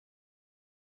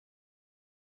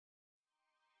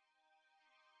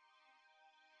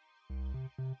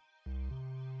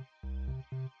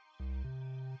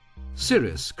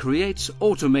Syrris creates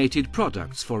automated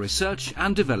products for research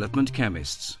and development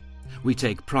chemists. We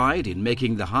take pride in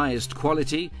making the highest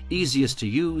quality, easiest to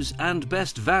use and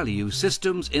best value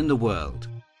systems in the world.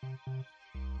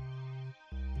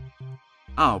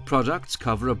 Our products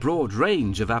cover a broad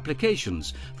range of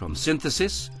applications, from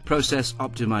synthesis, process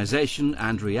optimization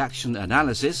and reaction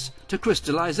analysis to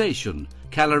crystallization,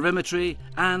 calorimetry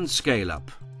and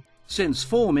scale-up. Since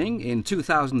forming in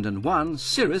 2001,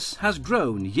 Syrris has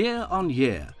grown year on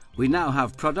year. We now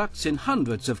have products in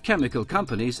hundreds of chemical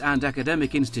companies and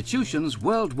academic institutions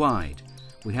worldwide.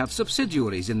 We have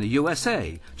subsidiaries in the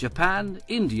USA, Japan,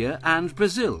 India and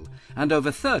Brazil, and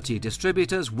over 30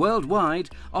 distributors worldwide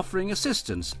offering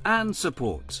assistance and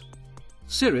support.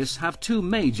 Syrris have two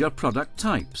major product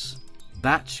types: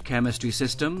 batch chemistry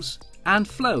systems and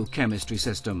flow chemistry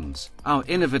systems. Our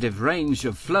innovative range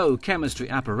of flow chemistry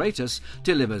apparatus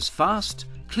delivers fast,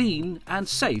 clean and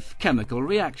safe chemical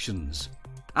reactions.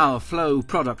 Our flow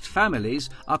product families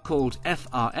are called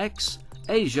FRX,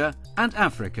 Asia and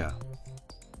Africa.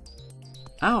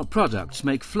 Our products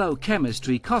make flow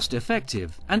chemistry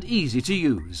cost-effective and easy to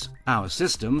use. Our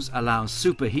systems allow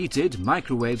superheated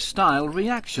microwave-style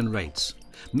reaction rates,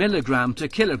 milligram to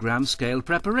kilogram scale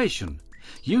preparation,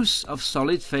 use of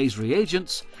solid-phase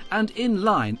reagents and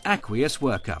in-line aqueous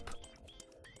workup.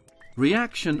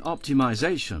 Reaction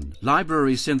optimization,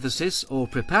 library synthesis or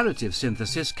preparative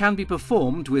synthesis can be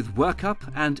performed with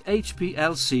workup and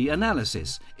HPLC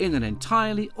analysis in an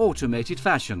entirely automated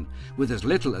fashion with as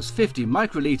little as 50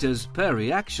 microliters per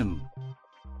reaction.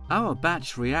 Our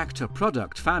batch reactor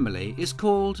product family is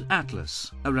called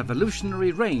Atlas, a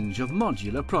revolutionary range of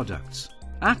modular products.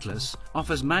 Atlas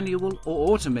offers manual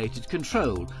or automated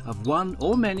control of one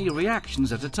or many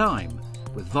reactions at a time,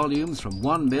 with volumes from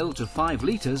 1 ml to 5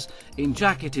 litres in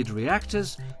jacketed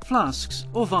reactors, flasks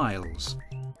or vials.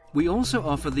 We also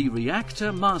offer the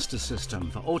Reactor Master System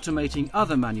for automating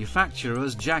other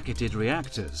manufacturers' jacketed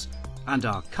reactors, and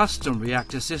our custom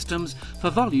reactor systems for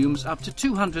volumes up to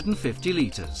 250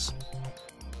 litres.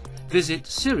 Visit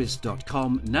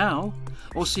Syrris.com now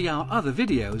or see our other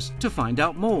videos to find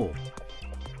out more.